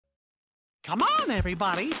Come on,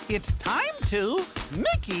 everybody. It's time to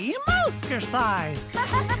Mickey Mousekersize.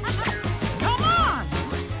 Come on.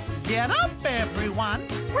 Get up, everyone.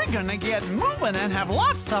 We're gonna get moving and have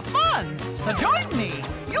lots of fun. So join me.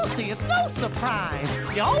 You'll see it's no surprise.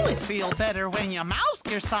 You always feel better when you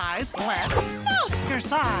Mousekersize. Let's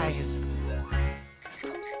Mousekersize.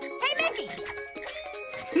 Hey, Mickey.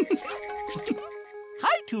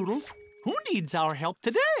 Hi, Toodles. Who needs our help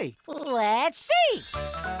today? Let's see.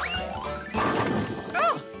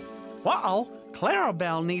 Oh. Uh-oh.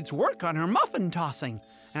 Clarabelle needs work on her muffin tossing,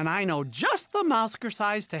 and I know just the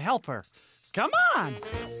Mousekersize to help her. Come on.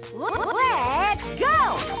 Let's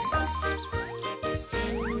go.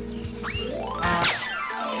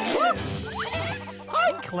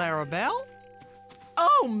 Hi, Clarabelle.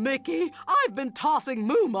 Oh, Mickey, I've been tossing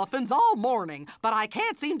moo muffins all morning, but I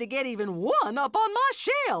can't seem to get even one up on my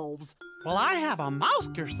shelves. Well, I have a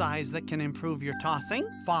Mousekersize that can improve your tossing.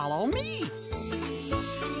 Follow me.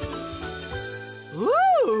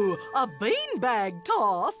 Ooh, a beanbag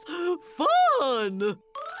toss. Fun!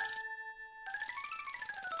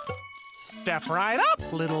 Step right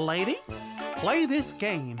up, little lady. Play this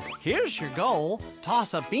game. Here's your goal.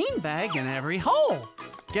 Toss a beanbag in every hole.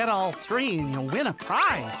 Get all three and you'll win a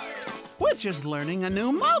prize, which is learning a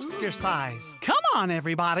new Mousekersize. Come on,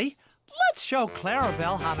 everybody. Let's show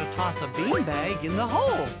Clarabelle how to toss a beanbag in the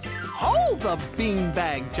holes. Hold the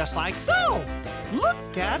beanbag just like so.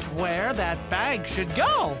 Look at where that bag should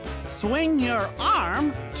go. Swing your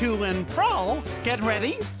arm to and fro. Get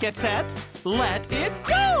ready, get set, let it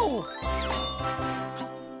go.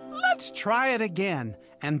 Let's try it again.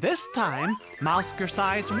 And this time,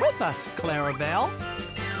 Mousekersize with us, Clarabelle.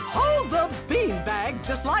 Hold the beanbag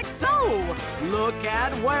just like so. Look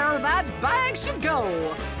at where that bag should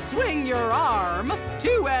go. Swing your arm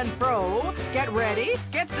to and fro. Get ready,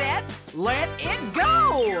 get set, let it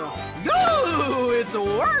go. Go! It's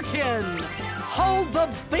working. Hold the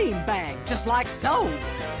beanbag just like so.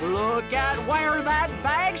 Look at where that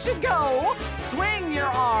bag should go. Swing your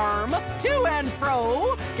arm to and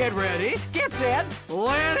fro. Get ready, get set,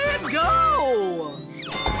 let it go.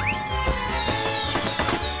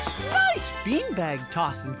 Beanbag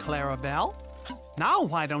tossing, Clarabelle. Now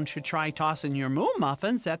why don't you try tossing your moo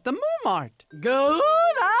muffins at the Moo Mart? Good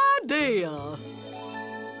idea.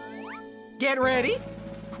 Get ready,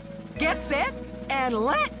 get set, and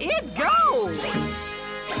let it go.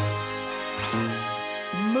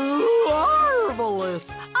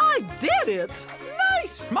 Marvelous! I did it!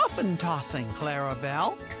 Nice muffin tossing,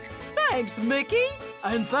 Clarabelle. Thanks, Mickey.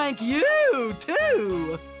 And thank you,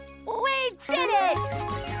 too. We did it.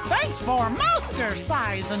 Thanks for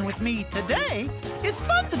Mousekersizing with me today. It's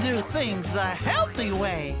fun to do things the healthy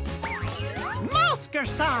way.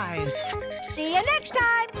 Mousekersize! See you next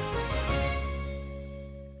time.